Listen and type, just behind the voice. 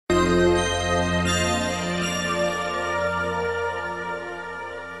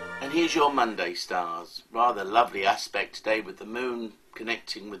And here's your Monday stars. Rather lovely aspect today with the moon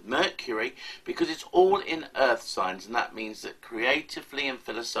connecting with Mercury, because it's all in earth signs, and that means that creatively and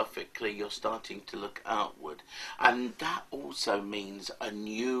philosophically you're starting to look outward, and that also means a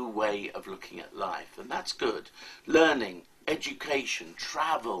new way of looking at life, and that's good. Learning, education,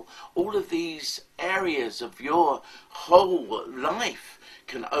 travel, all of these areas of your whole life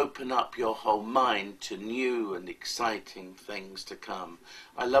can open up your whole mind to new and exciting things to come.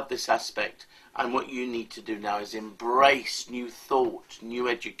 I love this aspect, and what you need to do now is embrace new thought, new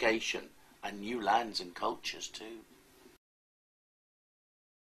education, and new lands and cultures too.